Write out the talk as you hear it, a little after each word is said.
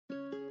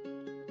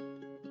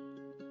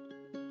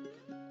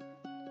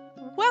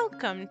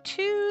Welcome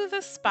to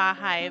the Spa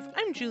Hive.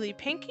 I'm Julie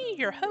Pinky,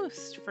 your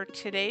host for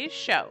today's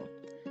show.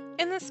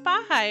 In the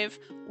Spa Hive,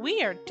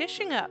 we are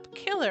dishing up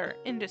killer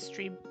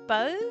industry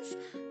buzz,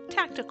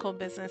 tactical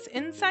business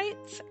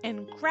insights,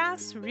 and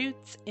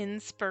grassroots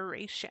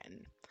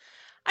inspiration.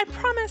 I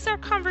promise our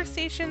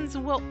conversations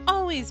will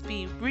always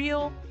be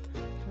real,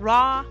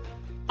 raw,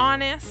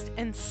 honest,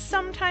 and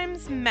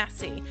sometimes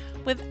messy,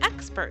 with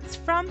experts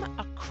from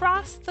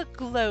across the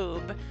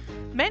globe,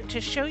 meant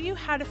to show you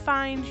how to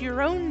find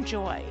your own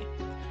joy,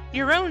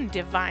 your own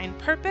divine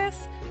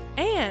purpose,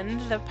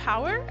 and the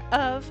power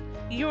of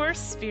your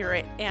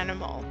spirit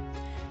animal.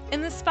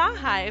 In the Spa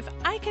Hive,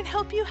 I can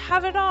help you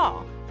have it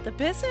all, the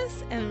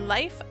business and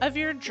life of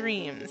your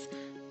dreams.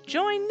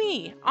 Join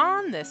me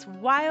on this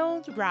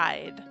wild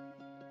ride.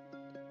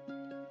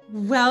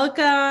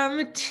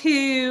 Welcome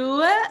to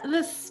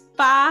the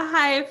Spa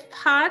Hive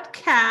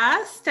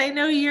podcast. I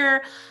know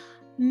you're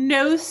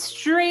no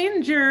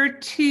stranger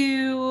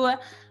to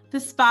the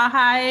Spa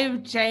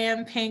Hive,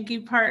 JM Pinky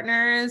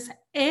Partners,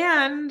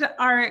 and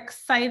our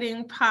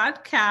exciting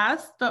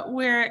podcast, but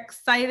we're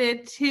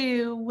excited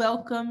to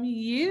welcome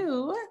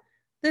you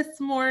this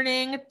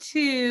morning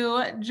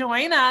to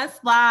join us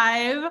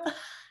live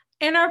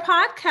in our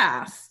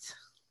podcast.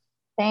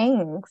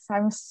 Thanks.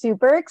 I'm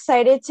super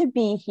excited to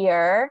be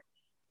here.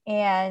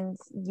 And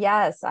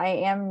yes, I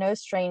am no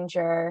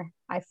stranger.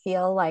 I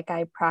feel like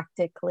I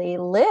practically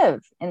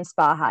live in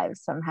Spa Hive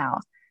somehow.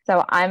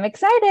 So I'm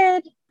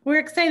excited. We're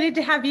excited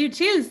to have you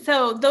too.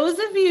 So those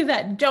of you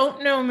that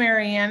don't know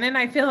Marianne, and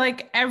I feel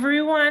like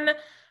everyone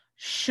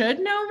should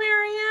know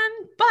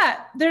Marianne,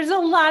 but there's a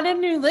lot of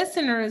new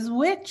listeners,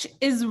 which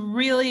is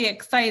really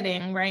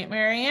exciting, right,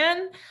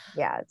 Marianne?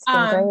 Yeah, it's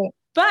been great.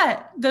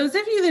 But those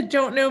of you that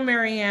don't know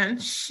Marianne,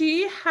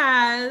 she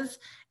has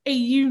a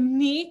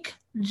unique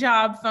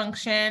job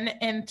function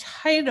and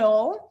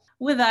title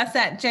with us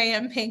at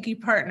JM Pinky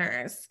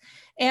Partners.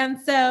 And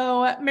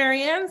so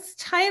Marianne's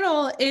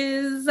title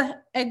is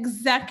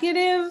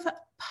Executive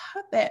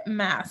Puppet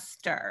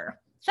Master.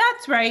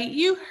 That's right.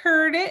 You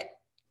heard it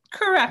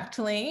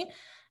correctly.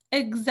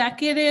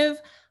 Executive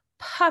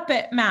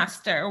Puppet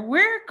Master.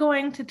 We're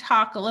going to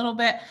talk a little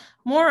bit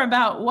more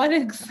about what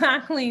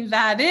exactly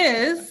that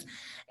is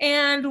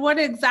and what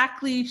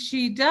exactly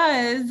she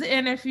does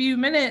in a few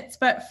minutes.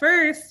 But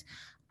first,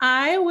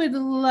 I would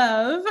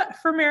love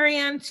for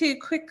Marianne to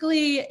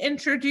quickly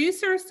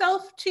introduce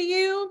herself to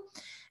you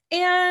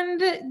and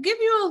give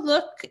you a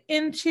look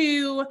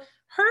into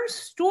her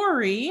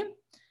story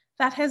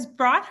that has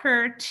brought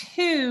her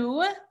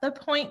to the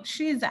point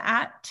she's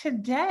at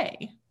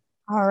today.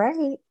 All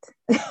right.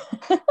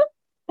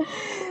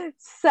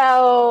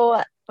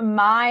 So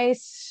my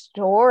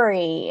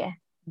story,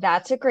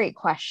 that's a great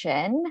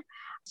question.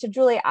 So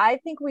Julie, I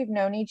think we've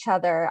known each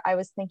other. I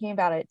was thinking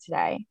about it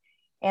today,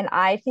 and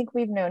I think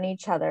we've known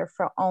each other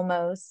for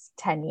almost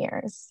 10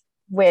 years,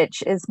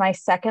 which is my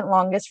second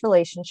longest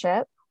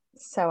relationship.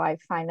 So I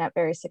find that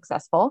very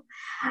successful.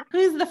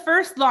 Who's the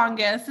first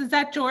longest? Is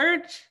that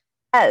George?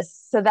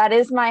 Yes, so that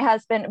is my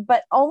husband,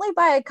 but only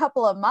by a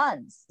couple of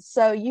months.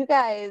 So you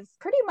guys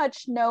pretty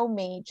much know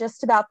me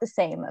just about the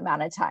same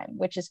amount of time,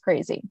 which is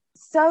crazy.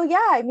 So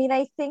yeah, I mean,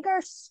 I think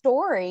our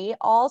story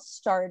all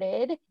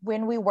started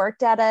when we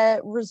worked at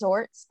a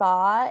resort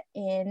spa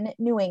in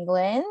New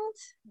England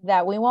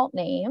that we won't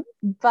name,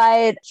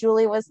 but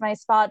Julie was my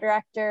spa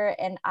director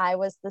and I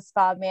was the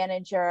spa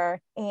manager.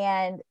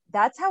 And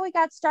that's how we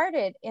got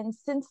started. And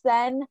since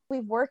then,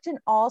 we've worked in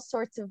all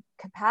sorts of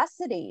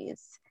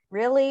capacities.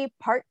 Really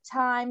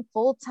part-time,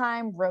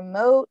 full-time,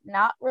 remote,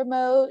 not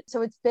remote.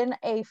 So it's been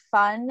a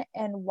fun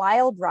and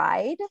wild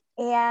ride.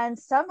 And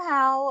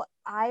somehow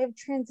I've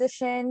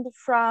transitioned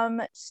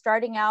from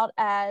starting out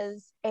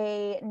as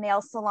a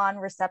nail salon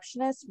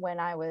receptionist when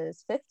I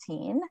was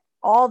 15,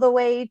 all the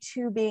way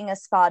to being a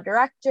spa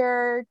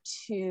director,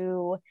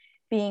 to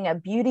being a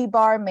beauty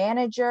bar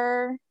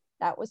manager.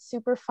 That was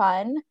super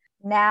fun.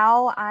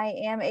 Now I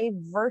am a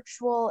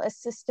virtual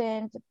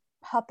assistant,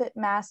 puppet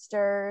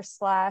master /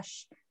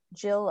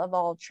 Jill of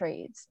all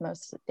trades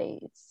most of the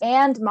days.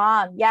 And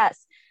mom,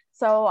 yes.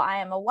 So I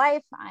am a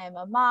wife, I am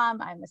a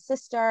mom, I'm a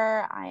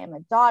sister, I am a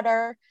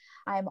daughter,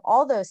 I am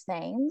all those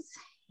things.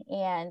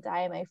 And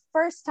I am a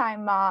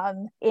first-time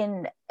mom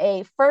in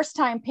a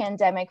first-time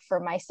pandemic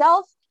for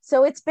myself.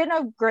 So it's been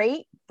a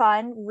great,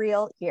 fun,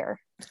 real year.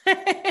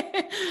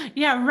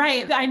 Yeah,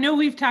 right. I know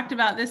we've talked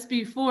about this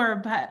before,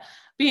 but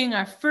being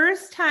a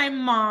first-time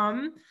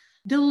mom,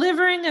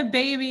 delivering a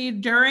baby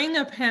during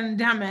a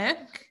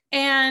pandemic,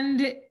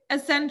 and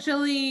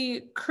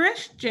essentially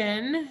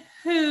Christian,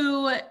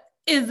 who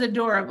is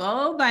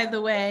adorable, by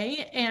the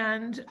way,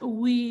 and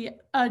we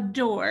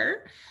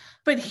adore,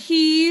 but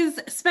he's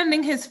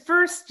spending his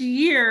first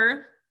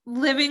year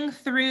living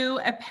through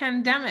a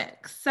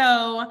pandemic.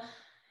 So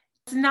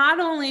it's not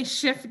only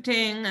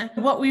shifting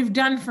what we've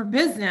done for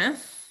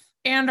business,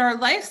 and our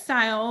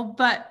lifestyle,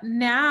 but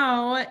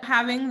now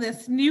having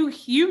this new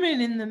human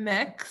in the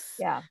mix,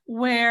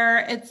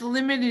 where it's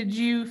limited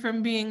you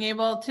from being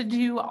able to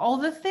do all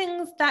the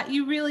things that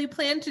you really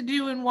planned to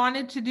do and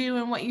wanted to do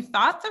and what you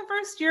thought the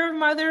first year of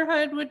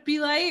motherhood would be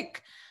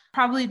like,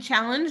 probably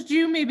challenged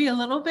you maybe a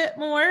little bit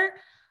more.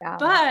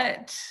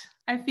 But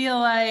I feel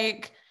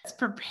like it's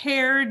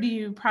prepared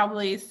you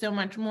probably so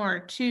much more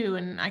too.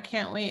 And I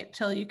can't wait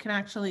till you can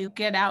actually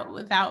get out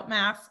without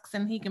masks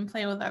and he can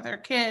play with other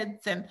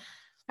kids. And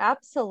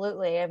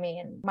absolutely. I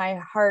mean, my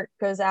heart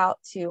goes out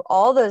to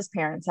all those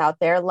parents out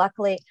there.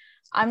 Luckily,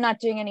 I'm not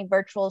doing any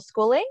virtual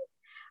schooling.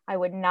 I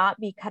would not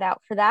be cut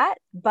out for that.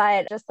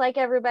 But just like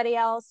everybody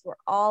else, we're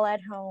all at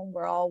home,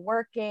 we're all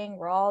working,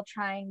 we're all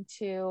trying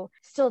to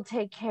still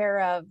take care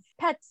of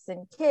pets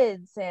and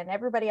kids and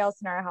everybody else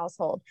in our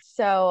household.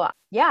 So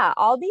yeah,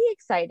 I'll be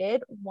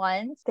excited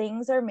once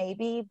things are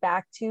maybe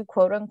back to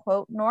quote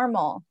unquote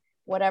normal,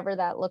 whatever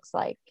that looks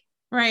like.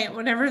 Right,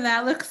 whatever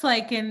that looks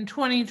like in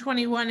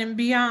 2021 and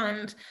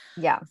beyond.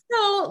 Yeah.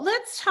 So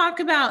let's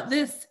talk about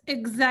this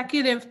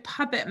executive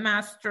puppet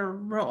master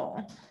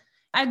role.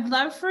 I'd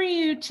love for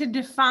you to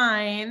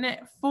define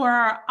for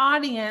our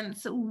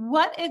audience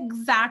what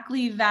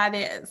exactly that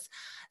is.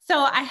 So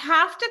I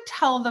have to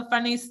tell the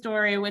funny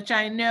story, which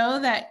I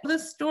know that the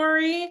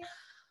story,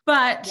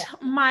 but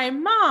my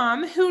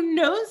mom, who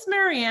knows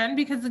Marianne,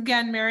 because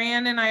again,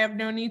 Marianne and I have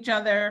known each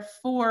other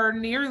for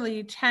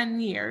nearly 10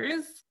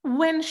 years,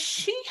 when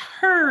she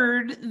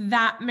heard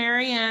that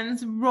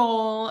Marianne's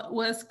role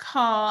was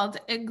called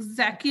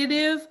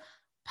executive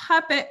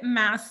puppet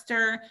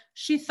master,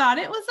 she thought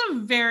it was a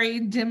very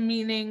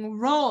demeaning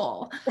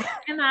role.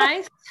 And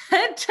I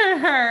said to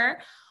her,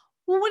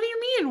 well, what do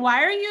you mean?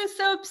 Why are you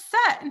so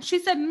upset? And she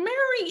said,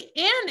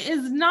 Marianne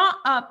is not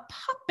a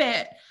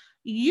puppet.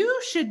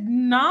 You should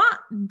not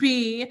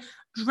be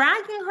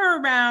dragging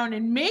her around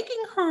and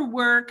making her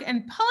work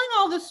and pulling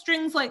all the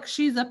strings like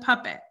she's a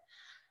puppet.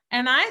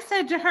 And I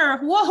said to her,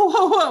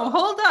 whoa,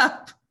 hold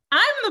up. I'm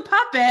the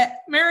puppet.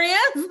 Marianne's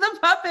the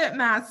puppet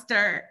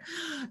master.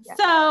 Yeah.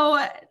 So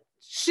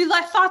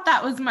I thought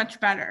that was much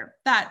better,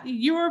 that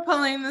you were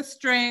pulling the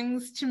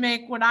strings to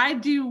make what I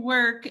do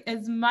work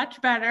is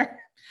much better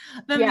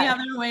than the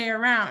other way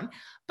around.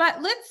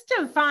 But let's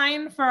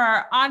define for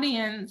our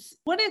audience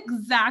what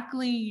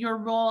exactly your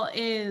role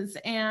is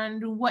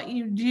and what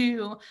you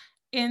do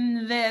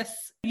in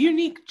this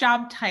unique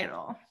job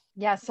title.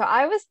 Yeah, so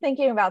I was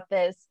thinking about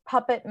this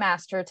puppet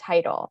master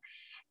title.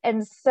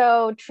 And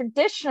so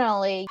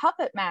traditionally,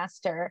 puppet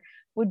master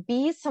would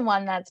be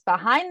someone that's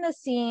behind the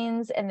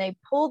scenes and they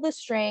pull the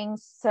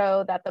strings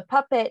so that the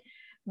puppet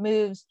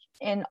moves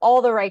in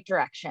all the right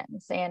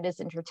directions and is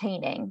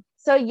entertaining.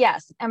 So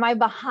yes, am I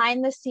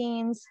behind the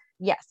scenes?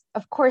 Yes,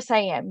 of course I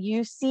am.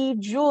 You see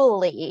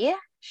Julie.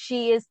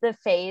 She is the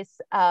face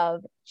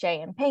of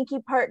J.M.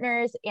 Pankey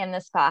Partners and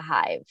the Spa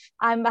Hive.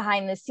 I'm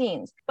behind the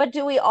scenes. But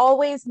do we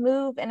always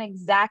move in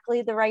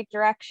exactly the right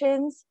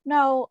directions?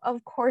 No,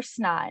 of course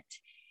not.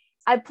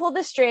 I pull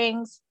the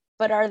strings,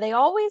 but are they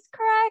always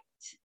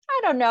correct?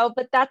 I don't know,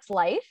 but that's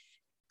life.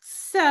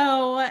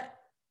 So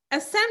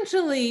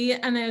essentially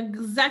an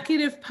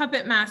executive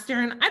puppet master,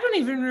 and I don't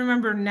even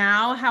remember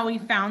now how we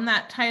found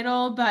that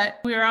title,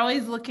 but we were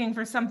always looking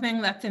for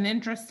something that's an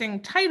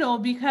interesting title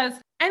because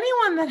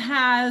anyone that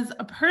has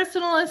a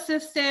personal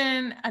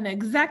assistant, an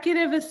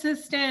executive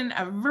assistant,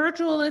 a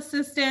virtual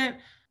assistant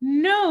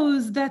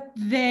knows that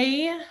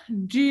they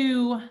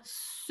do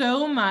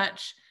so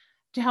much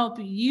to help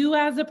you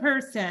as a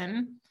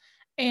person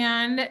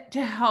and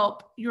to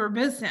help your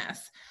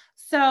business.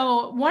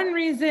 So one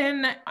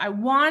reason I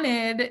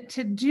wanted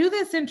to do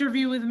this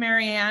interview with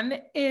Marianne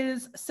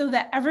is so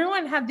that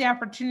everyone had the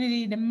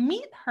opportunity to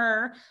meet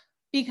her,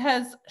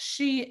 because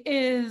she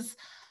is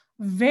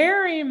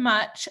very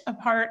much a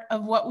part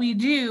of what we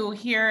do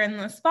here in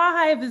the Spa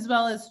Hive, as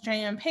well as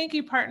J.M.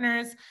 Pankey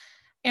Partners,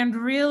 and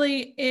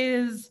really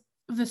is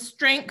the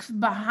strength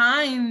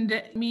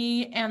behind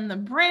me and the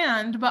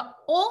brand, but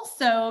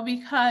also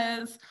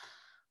because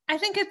I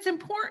think it's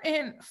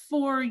important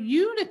for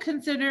you to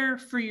consider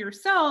for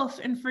yourself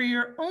and for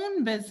your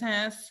own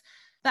business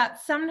that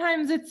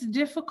sometimes it's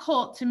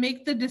difficult to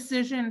make the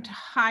decision to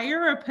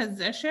hire a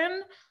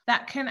position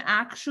that can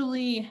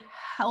actually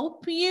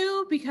help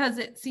you, because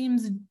it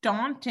seems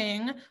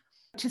daunting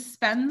to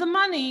spend the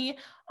money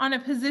on a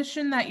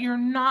position that you're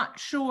not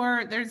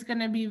sure there's going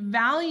to be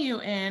value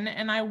in.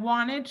 And I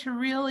wanted to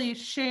really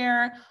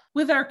share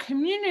with our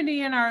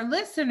community and our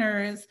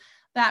listeners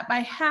that by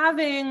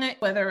having,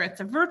 whether it's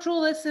a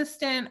virtual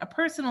assistant, a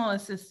personal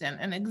assistant,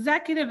 an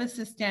executive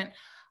assistant,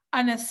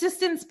 an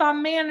assistant spa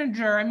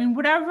manager, I mean,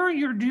 whatever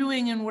you're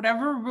doing and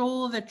whatever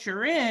role that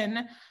you're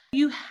in,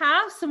 you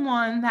have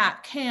someone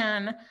that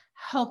can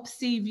help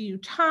save you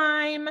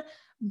time,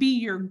 be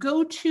your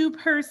go-to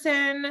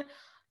person,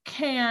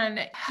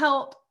 can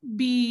help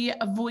be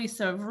a voice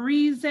of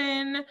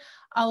reason,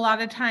 a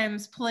lot of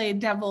times play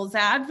devil's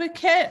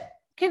advocate,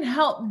 can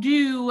help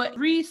do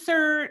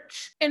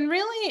research, and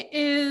really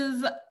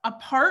is a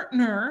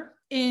partner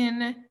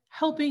in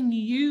helping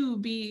you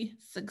be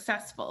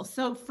successful.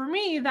 So for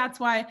me, that's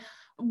why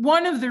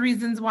one of the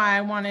reasons why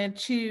I wanted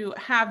to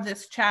have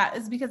this chat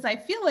is because I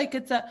feel like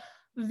it's a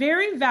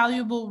very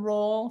valuable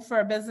role for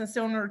a business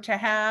owner to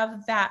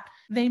have that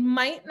they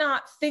might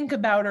not think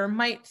about, or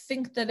might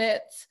think that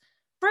it's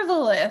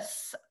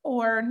frivolous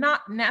or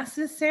not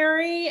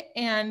necessary.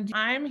 And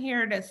I'm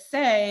here to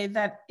say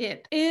that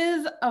it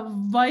is a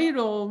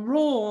vital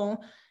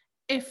role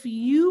if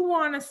you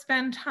want to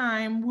spend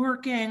time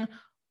working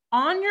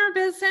on your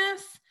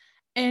business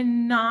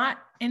and not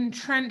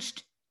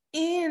entrenched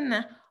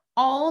in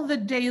all the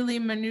daily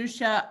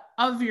minutia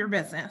of your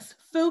business.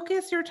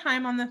 Focus your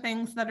time on the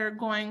things that are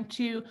going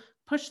to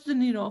push the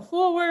needle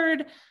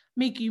forward,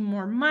 make you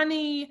more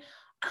money,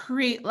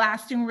 create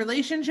lasting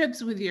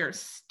relationships with your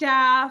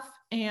staff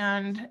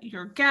and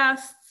your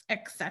guests,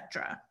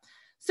 etc.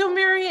 So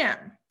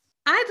Marianne,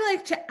 I'd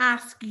like to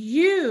ask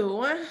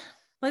you,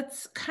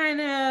 let's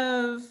kind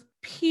of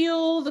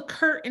peel the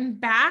curtain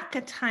back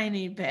a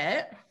tiny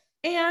bit.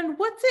 And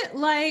what's it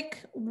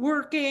like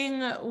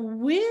working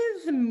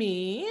with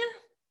me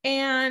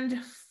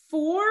and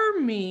for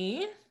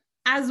me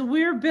as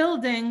we're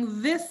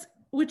building this,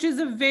 which is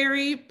a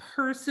very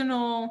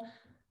personal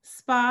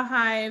Spa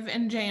Hive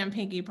and JM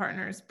Pinky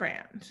Partners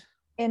brand?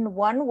 In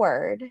one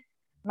word,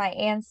 my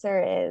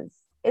answer is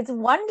it's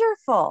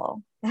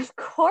wonderful. Of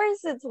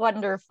course, it's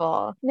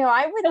wonderful. No,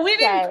 I would we say...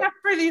 didn't prep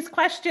for these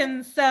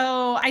questions.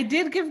 So I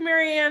did give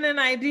Marianne an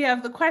idea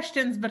of the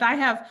questions, but I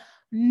have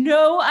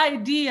no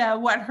idea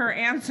what her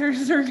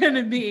answers are going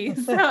to be.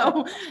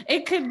 So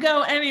it could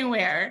go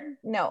anywhere.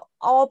 No,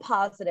 all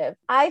positive.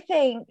 I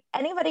think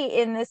anybody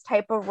in this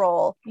type of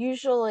role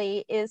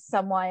usually is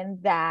someone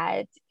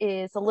that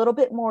is a little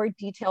bit more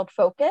detailed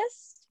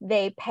focused.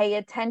 They pay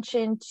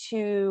attention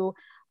to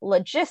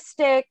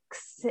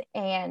logistics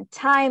and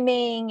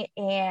timing,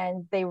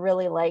 and they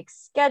really like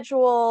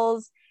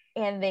schedules,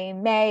 and they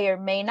may or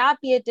may not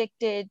be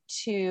addicted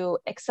to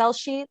Excel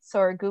sheets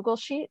or Google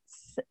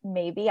Sheets.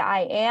 Maybe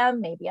I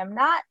am, maybe I'm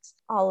not.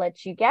 I'll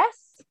let you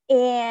guess.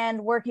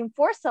 And working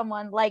for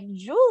someone like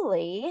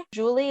Julie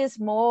is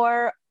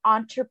more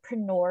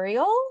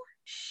entrepreneurial.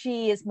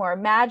 She is more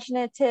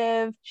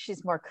imaginative.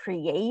 She's more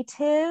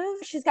creative.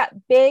 She's got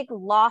big,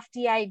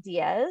 lofty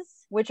ideas,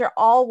 which are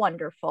all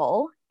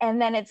wonderful.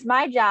 And then it's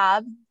my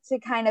job to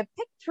kind of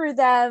pick through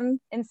them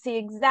and see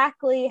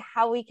exactly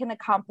how we can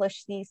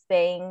accomplish these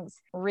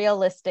things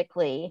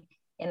realistically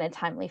in a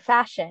timely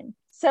fashion.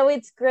 So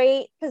it's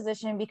great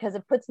position because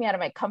it puts me out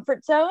of my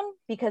comfort zone,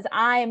 because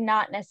I'm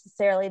not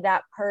necessarily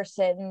that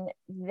person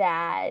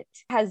that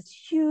has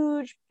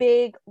huge,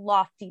 big,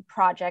 lofty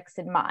projects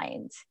in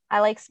mind. I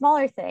like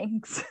smaller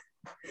things.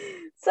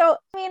 So,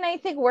 I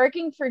think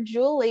working for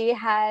Julie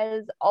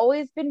has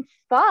always been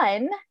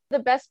fun. The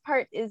best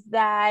part is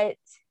that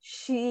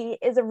she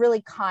is a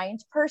really kind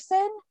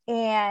person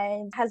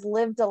and has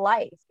lived a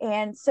life.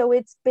 And so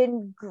it's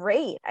been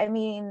great.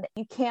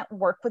 You can't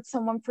work with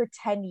someone for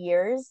 10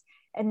 years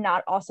and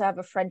not also have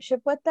a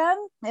friendship with them.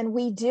 And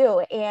we do.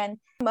 And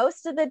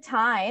most of the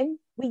time,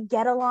 we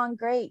get along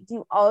great. Do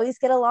you always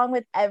get along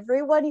with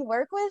everyone you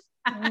work with?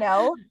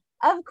 No,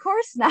 of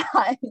course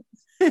not.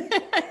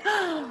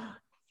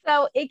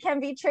 So it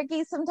can be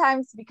tricky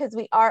sometimes because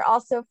we are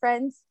also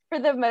friends. For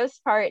the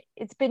most part,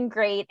 it's been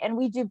great, and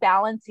we do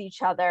balance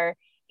each other.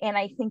 And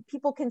I think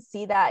people can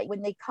see that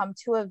when they come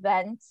to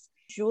events.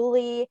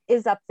 Julie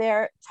is up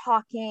there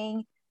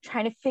talking,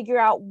 trying to figure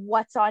out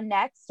what's on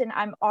next. And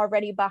I'm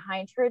already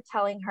behind her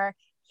telling her,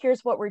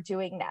 here's what we're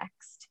doing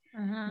next.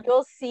 Mm-hmm.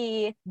 You'll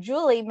see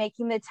Julie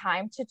making the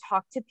time to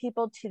talk to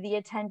people, to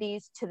the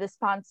attendees, to the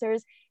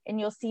sponsors, and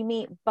you'll see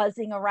me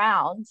buzzing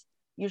around,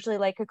 usually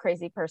like a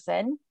crazy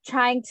person,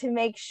 trying to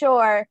make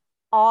sure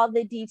all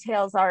the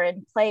details are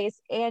in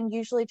place, and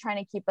usually trying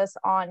to keep us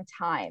on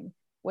time,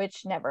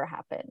 which never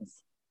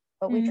happens.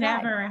 But we try.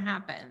 Never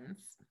happens.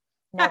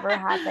 Never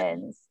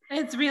happens.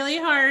 It's really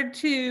hard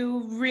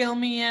to reel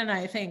me in,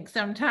 I think,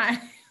 sometimes.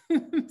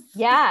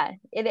 Yeah,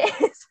 it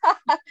is.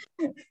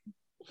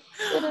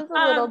 It is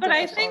a little but difficult.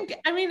 I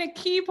think, a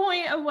key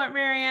point of what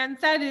Marianne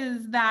said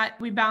is that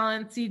we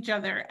balance each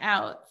other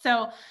out.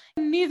 So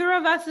neither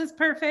of us is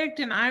perfect,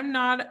 and I'm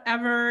not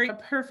ever a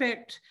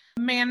perfect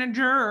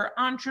manager or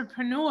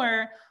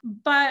entrepreneur,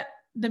 but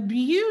the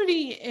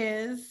beauty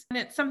is, and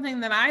it's something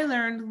that I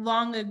learned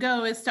long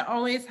ago, is to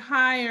always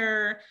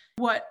hire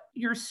what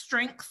your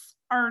strengths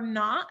are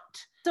not.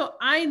 So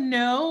I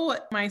know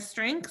my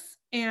strengths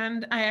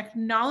and I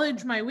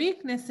acknowledge my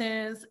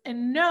weaknesses,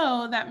 and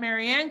know that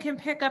Marianne can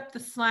pick up the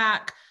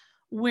slack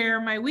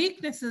where my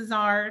weaknesses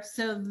are.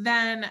 So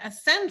then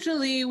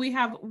essentially we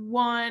have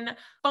one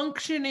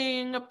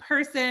functioning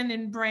person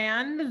and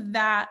brand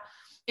that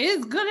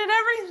is good at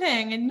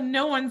everything and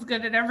no one's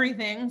good at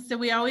everything. So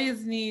we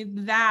always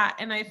need that.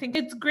 And I think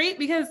it's great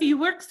because you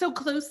work so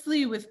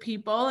closely with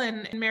people,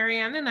 and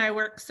Marianne and I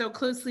work so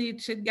closely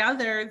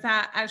together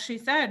that, as she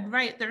said,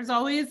 right,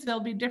 there'll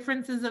be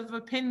differences of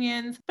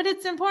opinions, but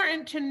it's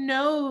important to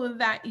know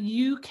that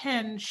you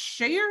can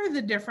share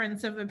the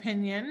difference of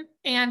opinion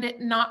and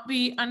it not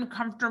be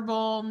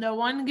uncomfortable. No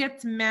one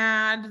gets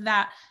mad,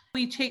 that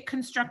we take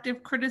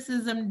constructive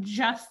criticism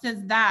just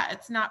as that.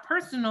 It's not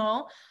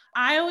personal.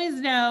 I always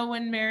know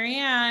when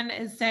Marianne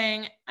is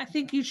saying, I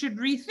think you should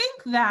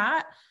rethink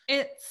that,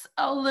 it's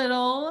a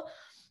little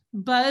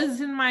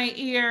buzz in my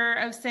ear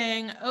of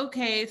saying,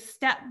 okay,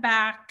 step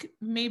back.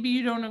 Maybe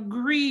you don't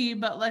agree,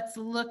 but let's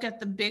look at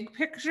the big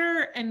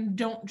picture and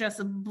don't just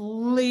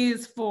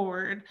blaze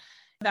forward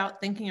without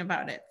thinking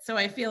about it. So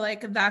I feel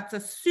like that's a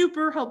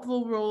super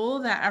helpful role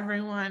that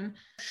everyone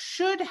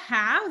should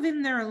have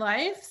in their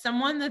life,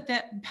 someone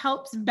that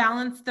helps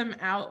balance them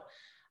out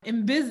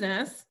in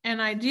business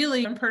and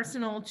ideally in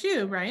personal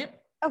too, right?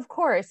 Of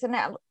course. And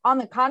on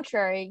the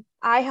contrary,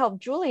 I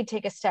helped Julie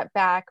take a step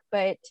back,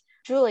 but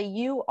Julie,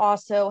 you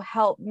also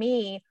helped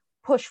me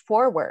push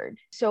forward.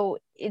 So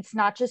it's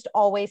not just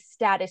always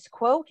status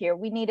quo here.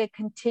 We need to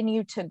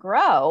continue to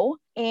grow,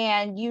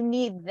 and you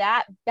need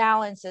that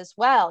balance as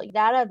well,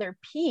 that other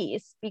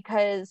piece,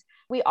 because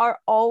we are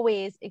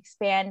always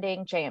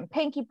expanding JM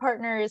Pankey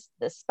Partners,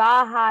 the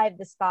Spa Hive,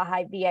 the Spa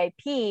Hive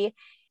VIP.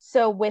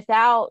 So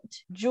without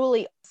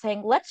Julie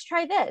saying, let's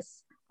try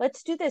this,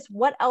 let's do this,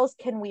 what else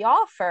can we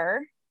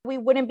offer? We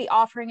wouldn't be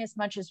offering as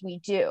much as we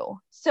do.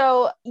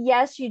 So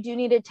yes, you do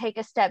need to take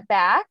a step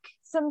back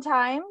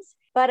sometimes,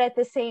 but at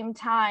the same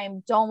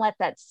time, don't let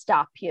that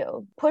stop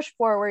you. Push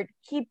forward,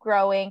 keep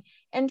growing,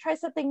 and try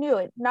something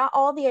new. Not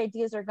all the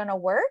ideas are going to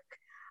work,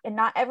 and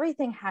not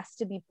everything has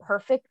to be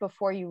perfect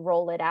before you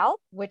roll it out,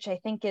 which I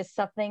think is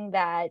something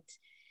that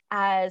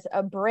as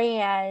a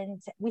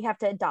brand, we have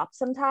to adopt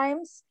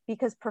sometimes,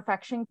 because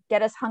perfection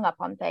get us hung up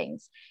on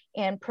things,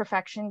 and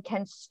perfection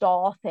can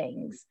stall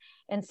things.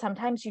 And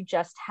sometimes you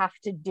just have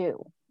to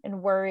do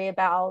and worry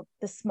about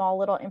the small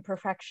little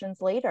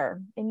imperfections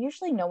later. And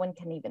usually no one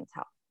can even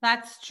tell.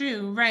 That's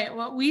true, right?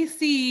 What we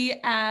see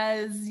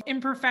as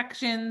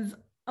imperfections,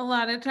 a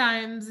lot of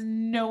times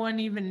no one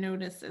even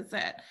notices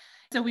it.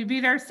 So we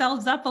beat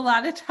ourselves up a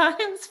lot of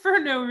times for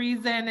no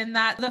reason. And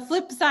that the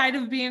flip side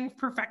of being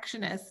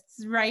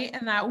perfectionists, right?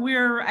 And that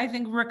we're, I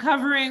think,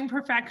 recovering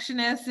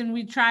perfectionists, and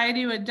we try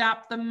to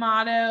adopt the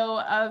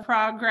motto of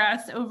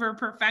progress over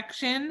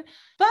perfection,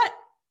 but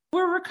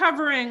we're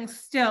recovering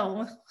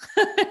still.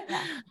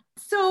 Yeah.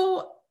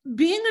 So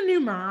being a new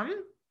mom,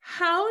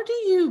 how do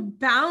you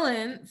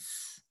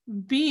balance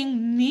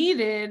being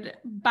needed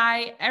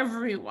by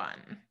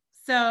everyone?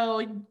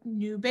 So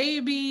new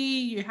baby,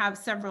 you have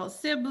several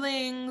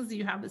siblings,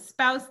 you have a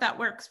spouse that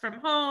works from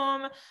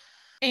home,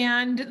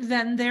 and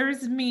then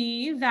there's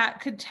me that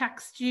could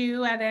text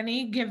you at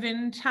any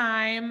given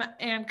time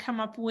and come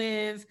up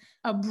with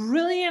a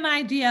brilliant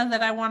idea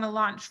that I want to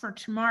launch for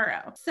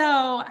tomorrow.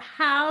 So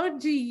how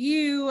do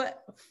you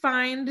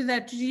find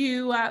that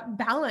you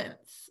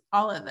balance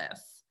all of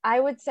this? I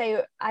would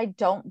say I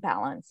don't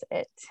balance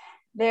it.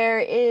 There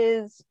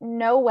is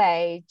no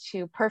way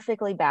to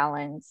perfectly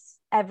balance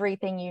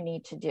everything you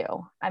need to do.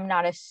 I'm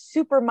not a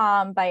super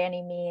mom by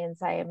any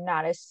means. I am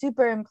not a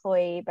super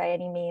employee by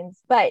any means,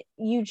 but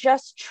you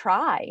just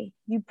try.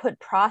 You put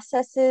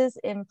processes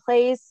in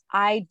place.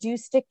 I do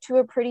stick to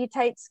a pretty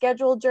tight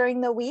schedule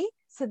during the week,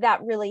 so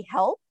that really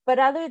helps. But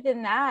other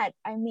than that,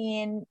 I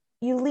mean,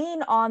 you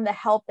lean on the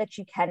help that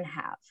you can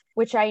have,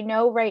 which I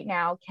know right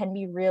now can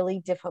be really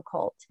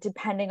difficult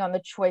depending on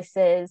the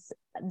choices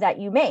that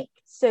you make.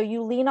 So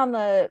you lean on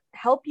the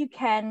help you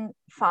can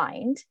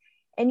find,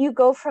 and you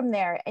go from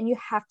there, and you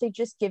have to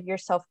just give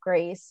yourself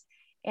grace.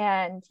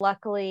 And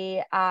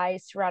luckily, I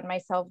surround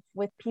myself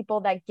with people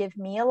that give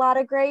me a lot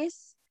of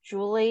grace.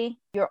 Julie,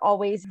 you're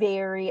always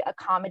very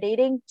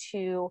accommodating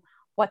to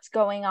what's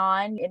going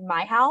on in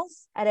my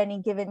house at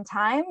any given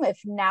time.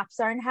 If naps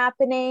aren't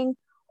happening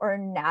or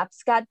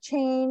naps got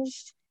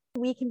changed,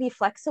 we can be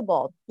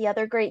flexible. The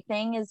other great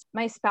thing is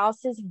my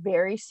spouse is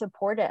very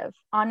supportive.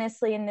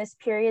 Honestly, in this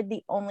period,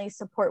 the only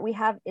support we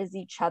have is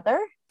each other.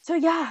 So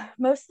yeah,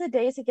 most of the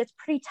days it gets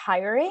pretty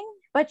tiring,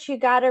 but you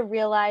got to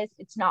realize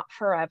it's not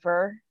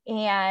forever.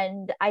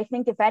 And I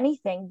think if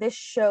anything, this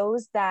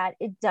shows that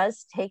it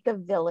does take a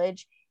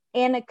village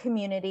and a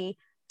community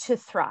to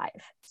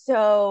thrive.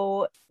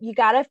 So you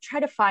got to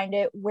try to find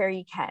it where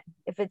you can.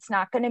 If it's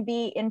not going to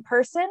be in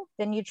person,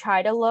 then you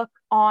try to look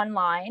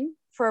online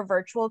for a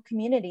virtual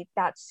community.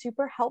 That's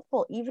super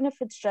helpful. Even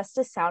if it's just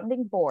a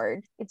sounding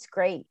board, it's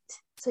great.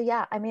 So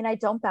yeah, I mean, I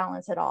don't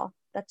balance it all.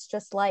 That's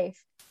just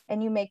life.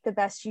 And you make the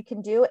best you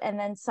can do. And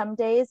then some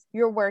days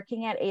you're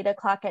working at 8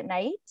 o'clock at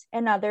night,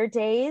 and other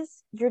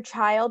days your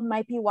child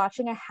might be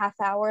watching a half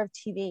hour of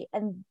TV.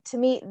 And to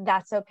me,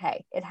 that's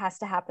okay. It has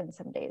to happen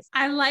some days.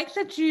 I like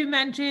that you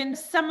mentioned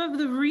some of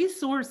the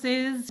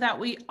resources that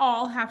we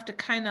all have to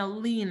kind of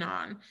lean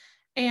on.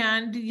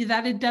 and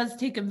that it does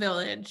take a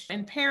village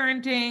in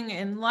parenting,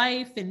 in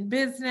life, in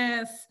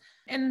business.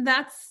 And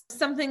that's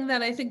something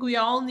that I think we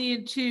all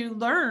need to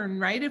learn,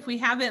 right? If we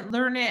haven't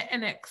learned it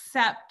and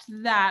accept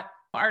that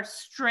our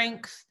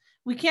strength,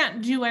 we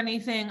can't do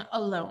anything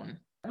alone.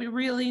 We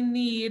really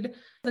need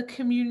the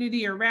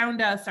community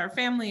around us, our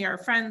family, our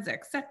friends,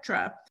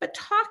 etc. But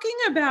talking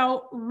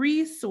about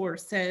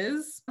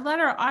resources,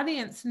 let our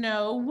audience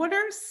know, what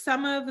are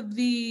some of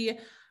the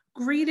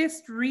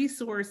greatest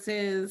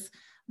resources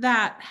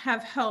that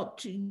have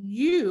helped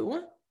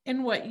you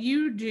in what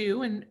you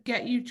do and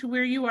get you to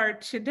where you are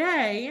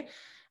today?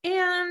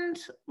 And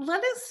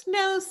let us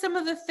know some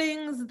of the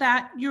things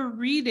that you're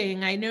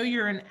reading. I know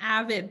you're an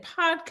avid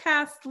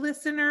podcast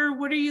listener.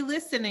 What are you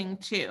listening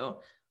to?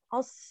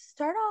 I'll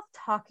start off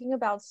talking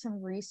about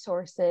some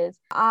resources.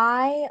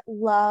 I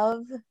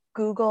love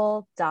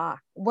Google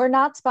Docs. We're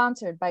not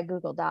sponsored by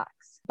Google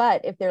Docs,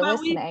 but if they're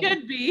listening, we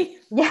could be.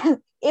 Yeah,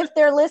 if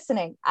they're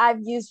listening, I've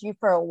used you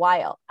for a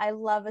while. I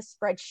love a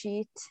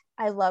spreadsheet.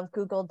 I love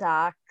Google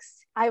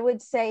Docs. I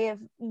would say if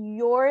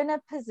you're in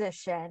a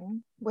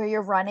position where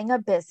you're running a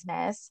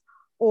business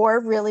or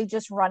really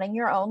just running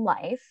your own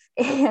life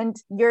and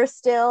you're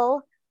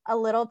still a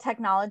little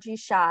technology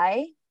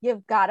shy,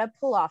 you've got to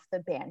pull off the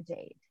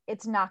Band-Aid.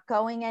 It's not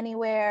going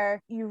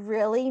anywhere. You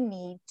really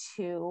need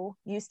to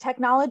use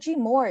technology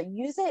more.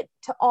 Use it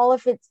to all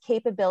of its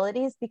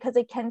capabilities because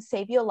it can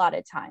save you a lot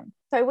of time.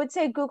 So I would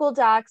say Google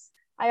Docs.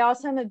 I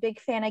also am a big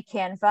fan of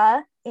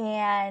Canva,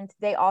 and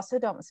they also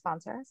don't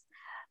sponsor us,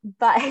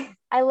 but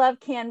I love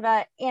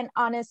Canva. And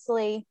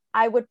honestly,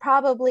 I would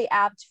probably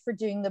opt for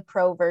doing the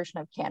pro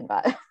version of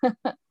Canva.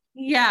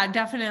 Yeah,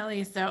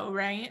 definitely so,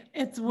 right?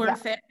 It's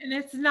worth it. And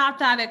it's not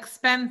that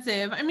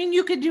expensive. I mean,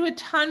 you could do a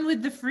ton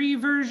with the free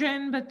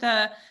version, but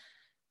the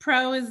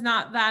pro is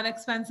not that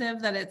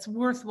expensive that it's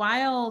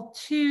worthwhile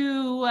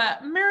to.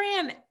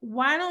 Marianne,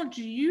 why don't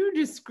you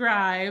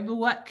describe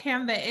what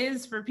Canva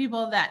is for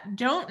people that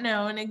don't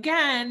know? And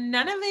again,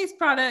 none of these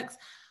products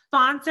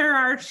sponsor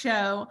our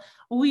show.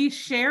 We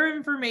share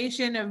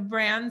information of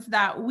brands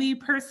that we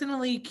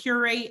personally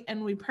curate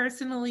and we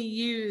personally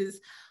use.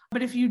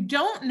 But if you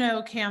don't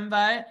know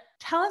Canva,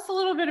 tell us a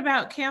little bit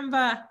about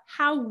Canva,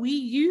 how we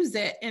use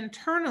it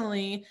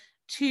internally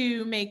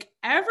to make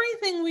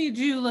everything we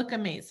do look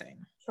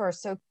amazing. Sure.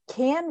 So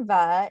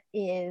Canva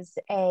is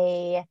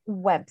a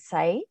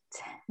website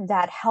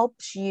that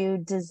helps you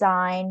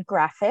design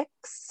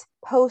graphics,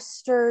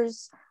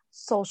 posters,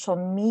 social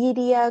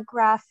media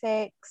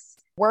graphics,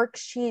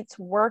 worksheets,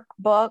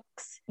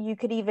 workbooks. You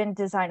could even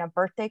design a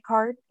birthday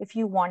card if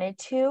you wanted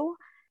to.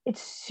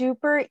 It's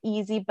super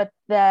easy, but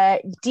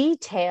the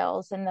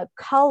details and the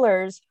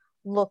colors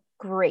look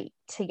great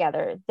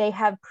together. They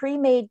have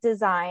pre-made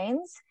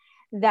designs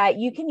that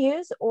you can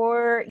use,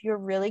 or if you're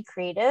really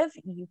creative,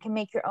 you can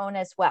make your own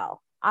as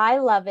well. I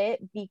love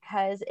it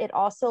because it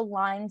also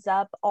lines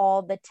up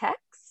all the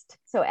text.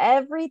 So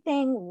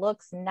everything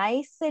looks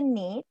nice and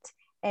neat,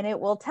 and it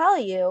will tell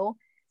you,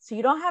 so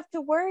you don't have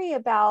to worry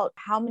about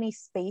how many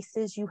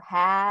spaces you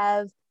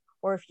have,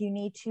 or if you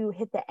need to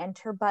hit the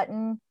enter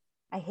button.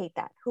 I hate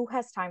that. Who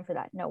has time for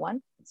that? No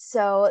one.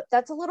 So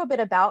that's a little bit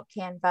about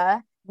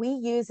Canva. We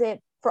use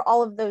it for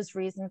all of those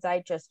reasons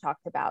I just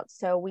talked about.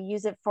 So we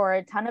use it for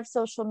a ton of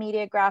social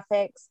media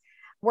graphics,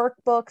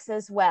 workbooks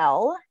as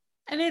well.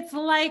 And it's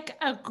like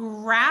a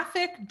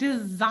graphic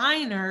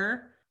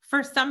designer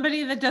for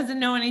somebody that doesn't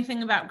know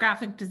anything about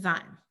graphic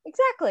design.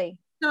 Exactly.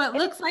 So it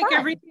looks like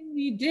everything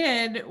we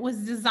did was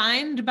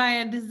designed by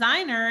a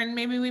designer, and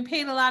maybe we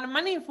paid a lot of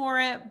money for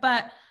it,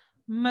 but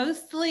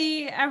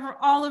mostly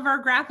all of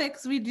our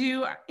graphics we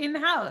do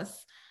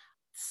in-house.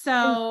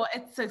 So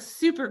it's a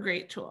super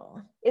great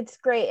tool. It's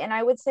great. And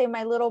I would say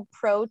my little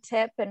pro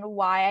tip and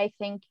why I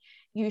think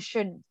you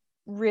should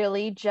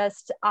really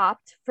just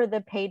opt for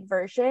the paid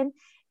version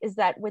is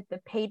that with the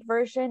paid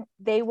version,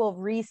 they will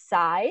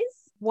resize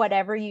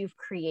whatever you've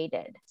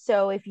created.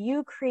 So if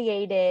you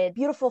created a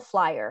beautiful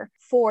flyer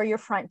for your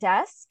front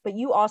desk, but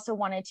you also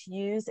wanted to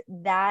use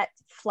that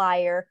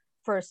flyer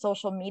for a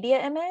social media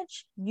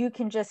image, you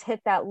can just hit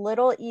that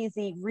little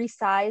easy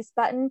resize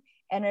button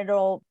and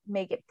it'll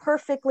make it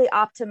perfectly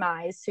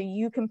optimized so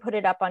you can put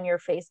it up on your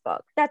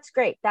Facebook. That's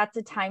great. That's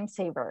a time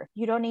saver.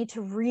 You don't need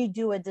to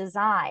redo a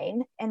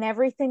design and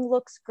everything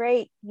looks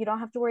great. You don't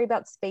have to worry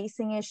about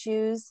spacing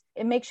issues.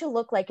 It makes you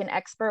look like an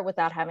expert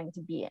without having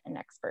to be an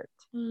expert.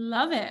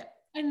 Love it.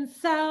 And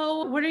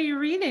so what are you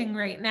reading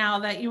right now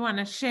that you want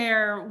to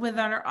share with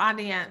our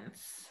audience?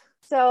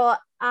 So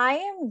I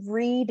am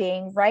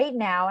reading right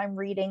now, I'm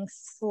reading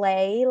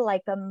Slay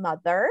Like a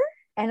Mother.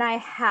 And I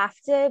have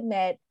to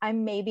admit,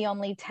 I'm maybe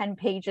only 10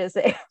 pages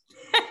in.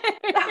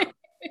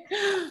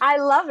 I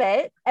love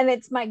it. And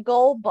it's my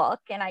goal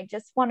book. And I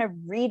just want to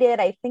read it.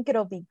 I think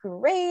it'll be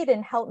great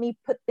and help me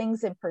put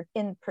things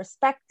in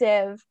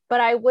perspective.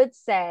 But I would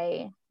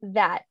say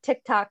that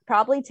TikTok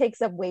probably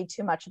takes up way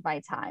too much of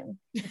my time.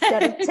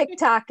 Instead of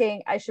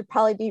TikToking, I should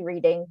probably be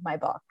reading my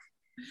book.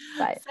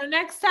 But So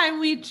next time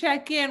we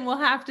check in, we'll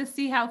have to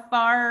see how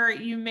far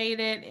you made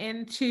it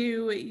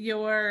into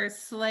your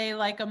Slay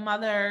Like a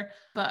Mother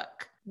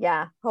book.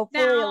 yeah,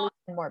 hopefully at least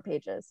 10 more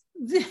pages.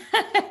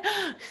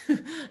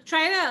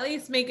 Try to at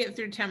least make it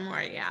through 10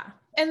 more, yeah.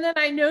 And then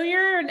I know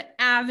you're an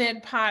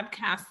avid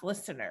podcast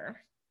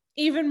listener,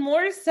 even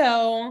more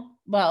so,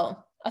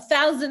 well,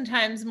 1,000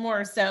 times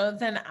more so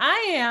than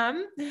I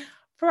am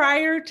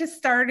prior to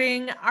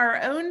starting our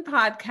own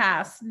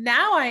podcast.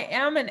 Now I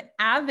am an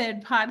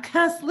avid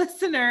podcast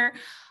listener,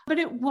 but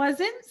it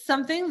wasn't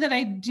something that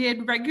I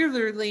did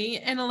regularly.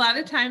 And a lot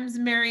of times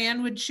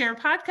Marianne would share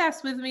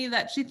podcasts with me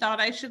that she thought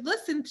I should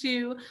listen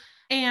to.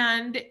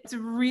 And it's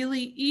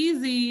really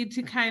easy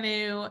to kind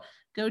of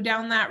go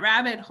down that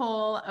rabbit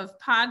hole of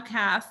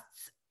podcasts.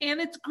 And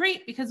it's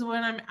great because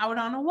when I'm out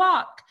on a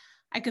walk,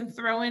 I can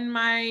throw in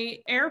my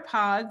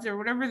AirPods or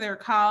whatever they're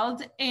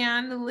called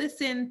and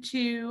listen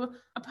to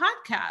a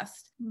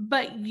podcast.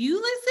 But you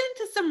listen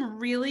to some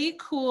really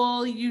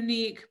cool,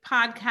 unique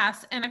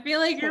podcasts. And I feel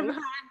like your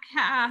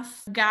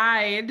podcast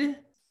guide,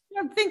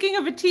 I'm thinking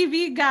of a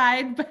TV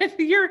guide, but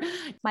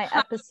my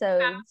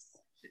episodes.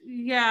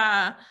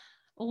 Yeah.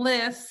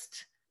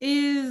 List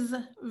is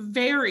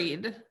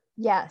varied.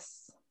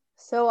 Yes.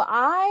 So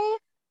I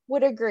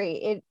would agree.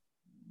 It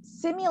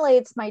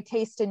simulates my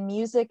taste in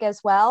music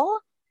as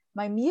well.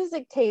 My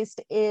music taste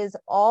is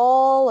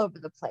all over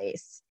the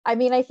place. I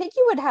mean, I think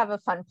you would have a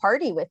fun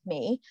party with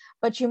me,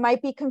 but you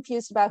might be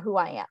confused about who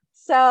I am.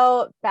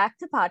 So back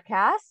to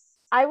podcasts.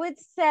 I would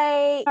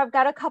say I've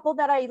got a couple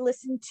that I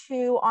listen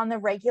to on the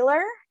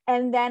regular,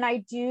 and then I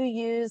do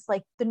use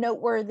like the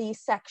noteworthy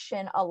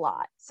section a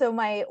lot. So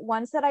my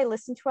ones that I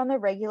listen to on the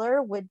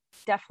regular would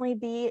definitely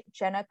be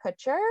Jenna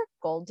Kutcher,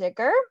 Gold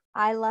Digger.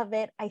 I love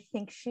it. I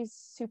think she's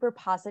super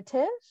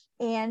positive,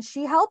 and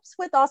she helps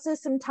with also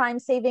some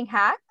time-saving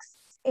hacks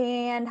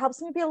and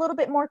helps me be a little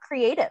bit more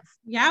creative.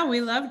 Yeah, we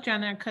love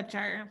Jenna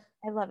Kutcher.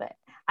 I love it.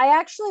 I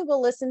actually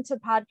will listen to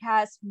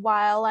podcasts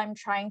while I'm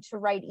trying to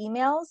write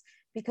emails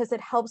because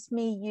it helps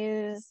me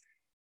use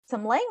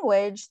some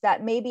language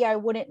that maybe I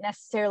wouldn't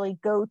necessarily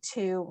go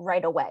to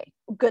right away.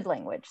 Good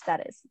language,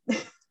 that is.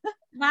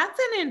 That's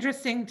an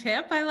interesting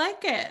tip. I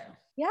like it.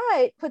 Yeah,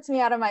 it puts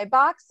me out of my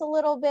box a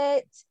little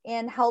bit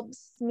and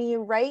helps me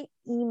write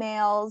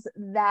emails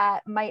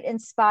that might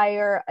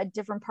inspire a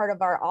different part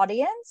of our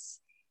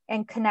audience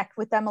and connect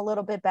with them a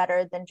little bit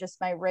better than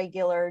just my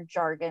regular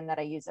jargon that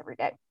I use every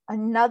day.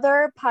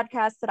 Another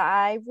podcast that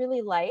I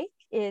really like,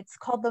 it's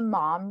called The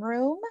Mom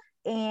Room,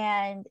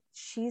 and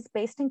she's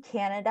based in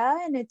Canada,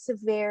 and it's a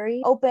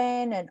very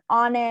open and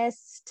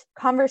honest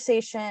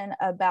conversation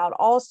about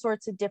all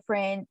sorts of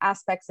different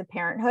aspects of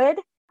parenthood.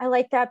 I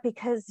like that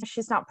because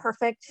she's not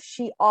perfect.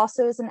 She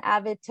also is an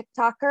avid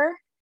TikToker.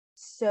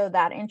 So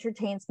that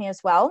entertains me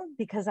as well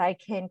because I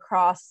can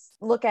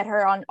look at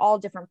her on all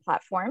different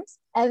platforms.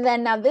 And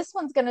then now this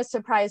one's going to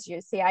surprise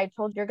you. See, I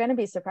told you're going to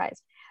be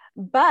surprised.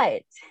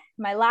 But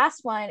my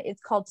last one is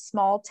called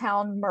Small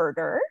Town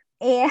Murder.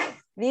 And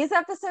these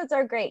episodes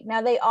are great.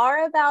 Now they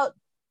are about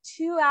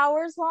 2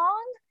 hours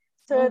long,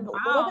 so a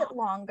little bit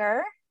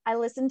longer. I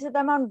listen to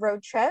them on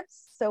road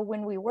trips. So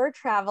when we were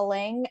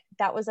traveling,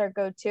 that was our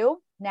go-to.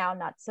 Now,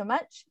 not so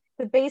much.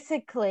 But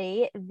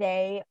basically,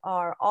 they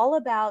are all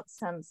about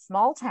some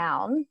small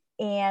town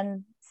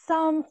and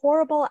some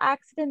horrible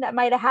accident that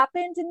might have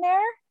happened in there.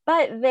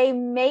 But they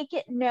make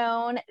it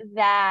known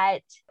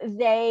that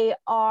they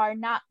are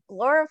not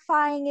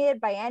glorifying it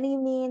by any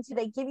means.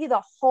 They give you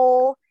the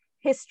whole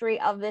history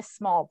of this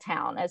small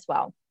town as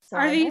well. So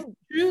are these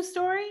true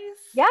stories?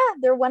 Yeah,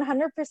 they're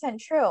 100%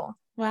 true.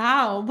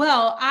 Wow.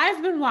 Well,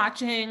 I've been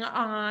watching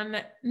on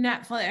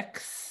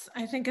Netflix.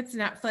 I think it's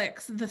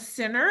Netflix, The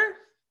Sinner.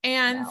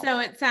 And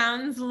so it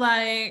sounds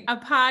like a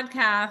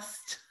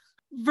podcast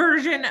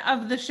version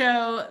of the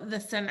show, The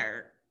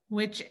Sinner,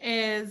 which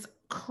is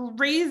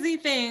crazy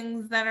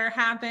things that are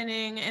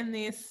happening in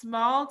these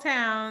small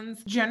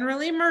towns,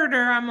 generally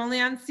murder. I'm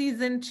only on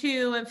season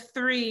 2 of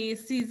 3.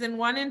 Season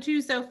 1 and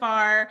 2 so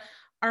far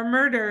are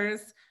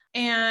murders.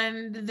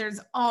 And there's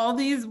all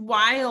these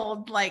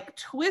wild like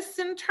twists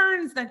and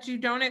turns that you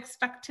don't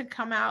expect to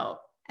come out.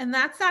 And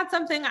that's not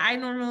something I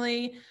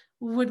normally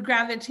would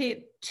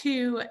gravitate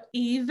to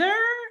either,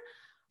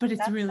 but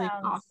it's really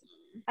awesome.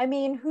 I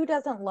mean, who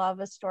doesn't love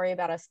a story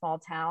about a small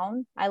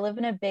town? I live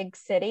in a big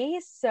city.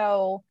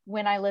 So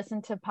when I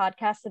listen to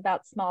podcasts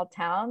about small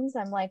towns,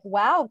 I'm like,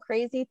 wow,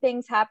 crazy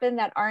things happen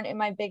that aren't in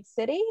my big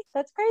city.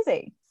 That's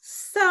crazy.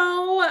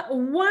 So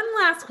one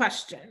last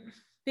question,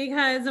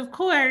 because of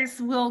course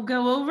we'll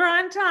go over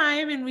on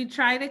time and we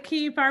try to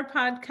keep our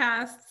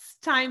podcasts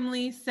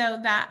timely so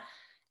that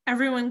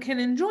everyone can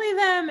enjoy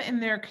them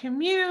in their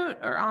commute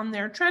or on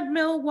their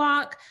treadmill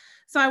walk.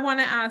 So I want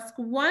to ask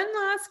one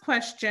last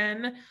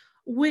question,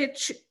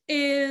 which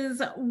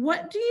is,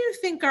 what do you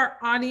think our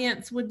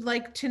audience would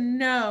like to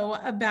know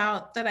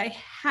about that I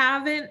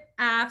haven't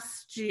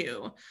asked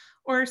you,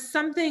 or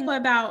something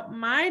about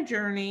my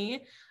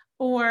journey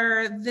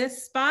or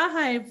this Spa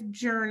Hive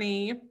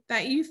journey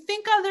that you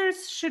think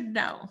others should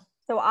know?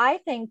 So I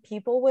think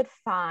people would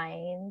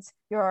find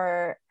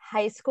your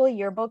high school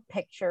yearbook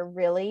picture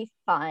really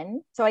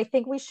fun. So I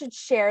think we should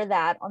share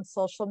that on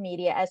social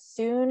media as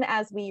soon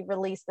as we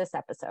release this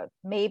episode.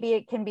 Maybe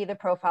it can be the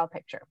profile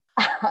picture.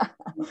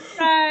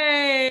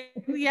 Right.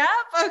 Yep.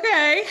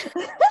 Okay.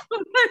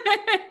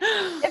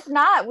 If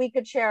not, we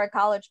could share a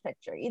college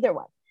picture, either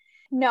one.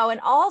 No, in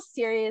all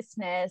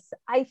seriousness,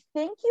 I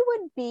think you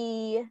would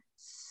be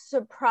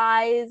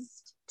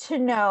surprised to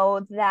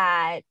know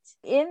that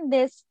in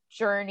this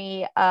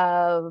journey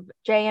of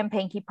JM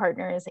Pankey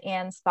Partners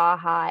and Spa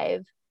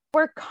Hive,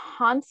 we're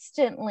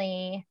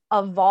constantly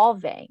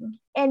evolving.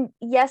 And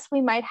yes,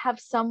 we might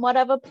have somewhat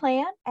of a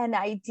plan, an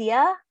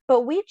idea,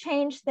 but we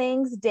change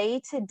things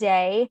day to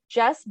day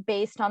just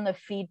based on the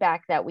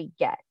feedback that we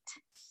get.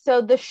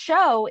 So the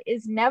show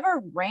is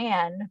never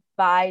ran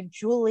by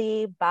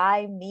Julie,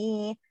 by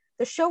me.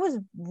 The show is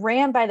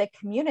ran by the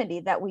community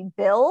that we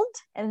build.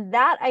 And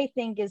that I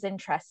think is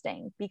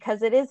interesting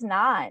because it is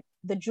not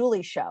the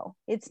Julie show.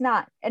 It's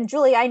not. And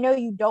Julie, I know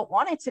you don't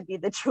want it to be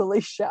the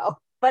Julie show,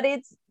 but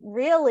it's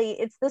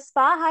the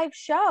Spa Hive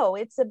show.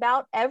 It's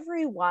about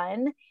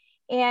everyone.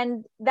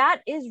 And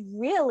that is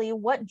really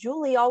what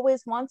Julie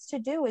always wants to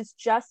do, is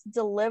just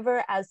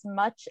deliver as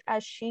much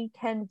as she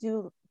can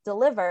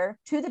deliver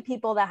to the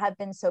people that have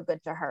been so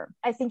good to her.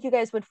 I think you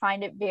guys would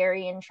find it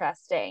very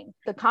interesting.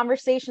 The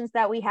conversations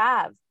that we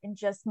have and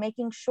just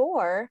making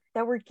sure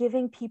that we're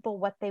giving people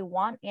what they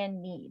want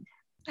and need.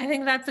 I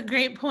think that's a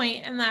great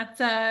point, and that's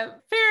a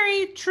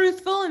very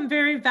truthful and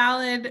very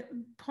valid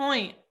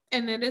point.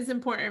 And it is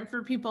important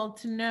for people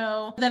to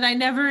know that I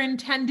never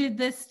intended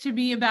this to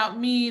be about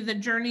me, the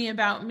journey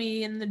about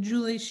me and the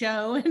Julie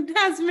show. And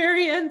as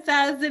Marianne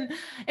says, and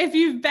if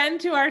you've been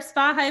to our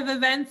Spa Hive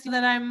events,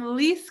 that I'm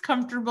least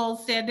comfortable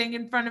standing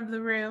in front of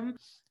the room,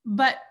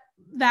 but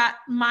that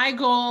my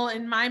goal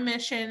and my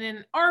mission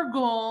and our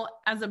goal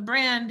as a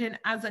brand and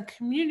as a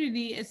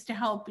community is to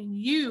help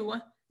you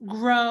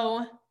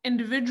grow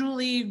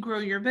individually, grow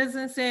your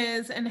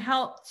businesses, and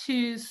help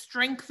to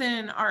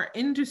strengthen our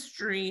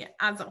industry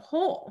as a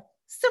whole.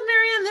 So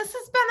Marianne, this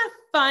has been a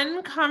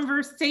fun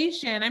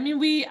conversation. I mean,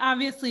 we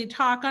obviously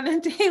talk on a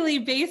daily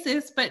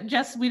basis, but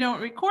just we don't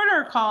record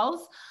our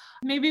calls.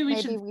 Maybe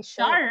we should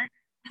start.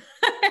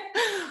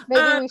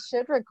 Maybe we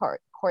should record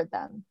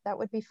them. That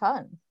would be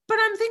fun. But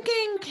I'm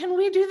thinking, can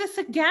we do this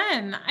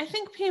again? I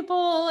think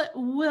people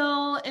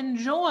will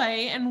enjoy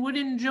and would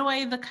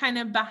enjoy the kind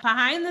of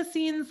behind the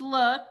scenes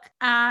look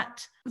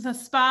at the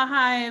Spa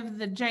Hive,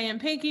 the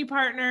JM Pankey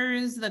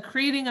Partners, the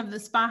creating of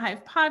the Spa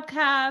Hive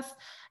podcast,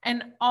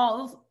 and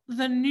all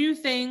the new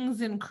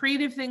things and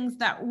creative things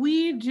that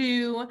we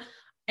do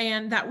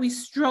and that we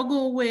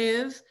struggle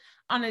with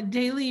on a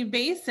daily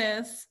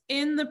basis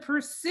in the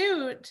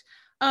pursuit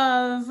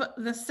of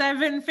the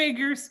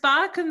 7-figure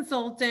spa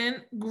consultant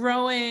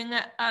growing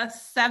a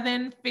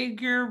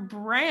 7-figure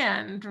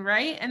brand,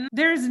 right? And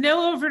there's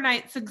no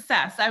overnight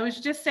success. I was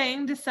just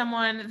saying to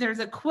someone, there's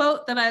a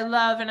quote that I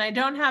love, and I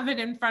don't have it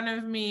in front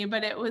of me,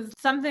 but it was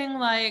something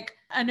like,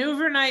 an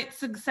overnight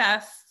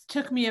success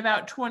took me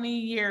about 20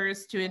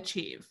 years to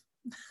achieve.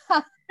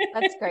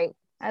 That's great.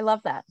 I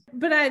love that.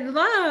 But I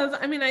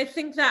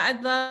think that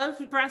I'd love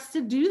for us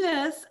to do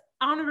this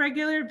on a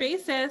regular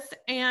basis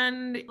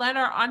and let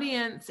our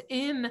audience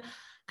in,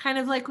 kind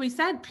of like we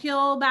said,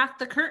 peel back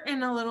the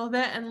curtain a little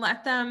bit and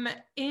let them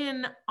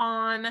in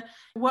on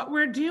what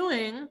we're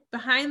doing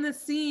behind the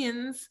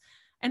scenes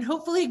and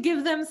hopefully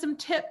give them some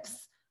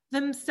tips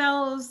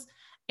themselves.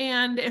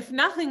 And if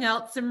nothing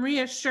else, some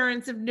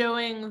reassurance of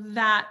knowing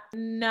that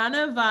none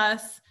of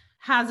us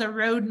has a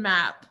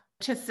roadmap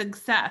to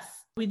success.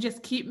 We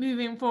just keep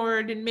moving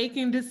forward and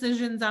making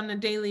decisions on a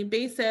daily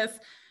basis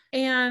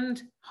and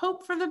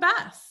hope for the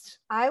best.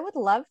 I would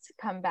love to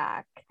come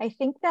back. I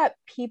think that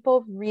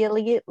people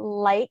really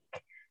like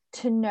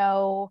to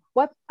know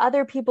what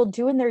other people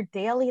do in their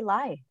daily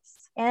lives.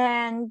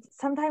 And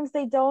sometimes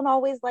they don't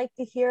always like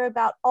to hear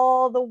about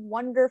all the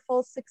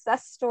wonderful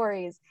success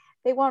stories.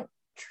 They want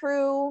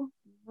true,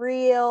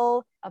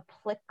 real,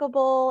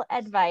 applicable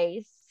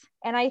advice.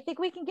 And I think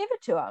we can give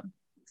it to them.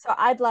 So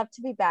I'd love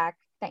to be back.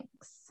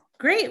 Thanks.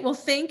 Great. Well,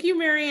 thank you,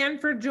 Marianne,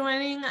 for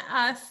joining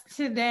us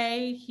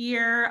today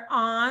here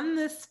on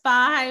the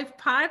Spa Hive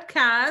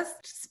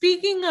podcast.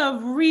 Speaking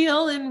of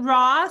real and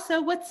raw,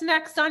 so what's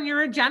next on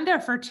your agenda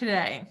for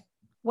today?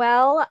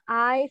 Well,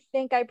 I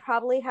think I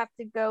probably have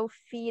to go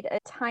feed a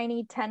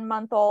tiny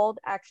 10-month-old.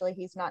 Actually,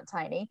 he's not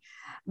tiny,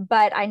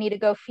 but I need to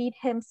go feed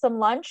him some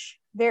lunch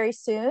very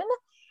soon.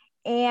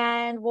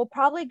 And we'll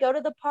probably go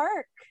to the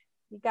park.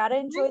 You got to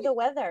enjoy the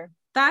weather.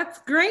 That's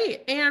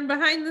great. And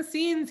behind the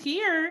scenes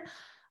here,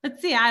 let's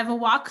see, I have a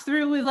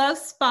walkthrough with Love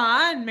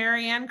Spa, and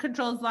Marianne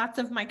controls lots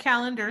of my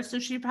calendar, so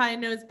she probably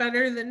knows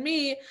better than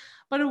me,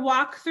 but a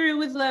walkthrough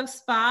with Love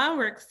Spa.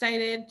 We're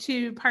excited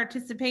to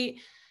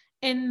participate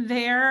in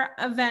their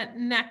event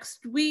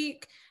next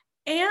week.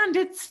 And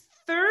it's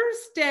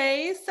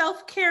Thursday,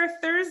 Self-Care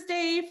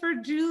Thursday for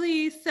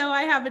Julie. So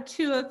I have a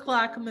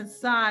 2:00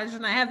 massage,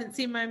 and I haven't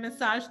seen my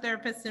massage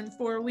therapist in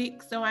 4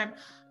 weeks. So I'm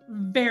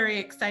very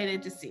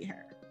excited to see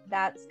her.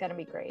 That's going to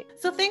be great.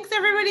 So thanks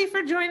everybody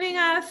for joining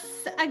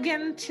us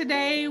again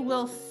today.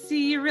 We'll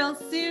see you real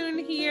soon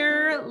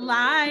here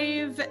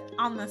live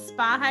on the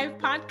Spa Hive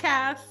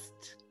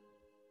podcast.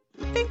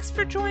 Thanks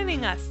for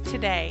joining us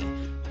today.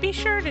 Be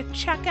sure to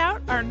check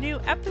out our new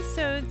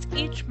episodes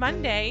each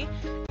Monday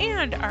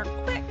and our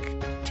quick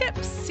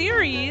tips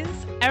series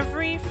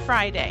every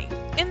Friday.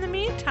 In the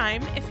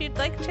meantime, if you'd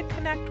like to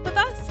connect with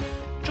us,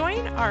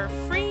 join our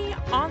free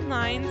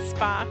online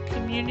spa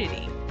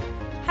community.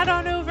 Head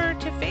on over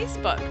to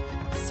Facebook,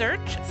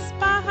 search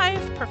Spa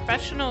Hive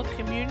Professional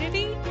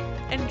Community,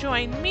 and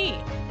join me,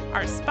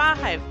 our Spa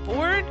Hive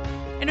board,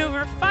 and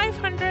over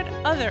 500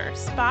 other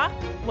spa,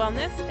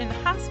 wellness, and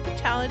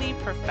hospitality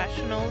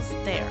professionals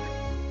there.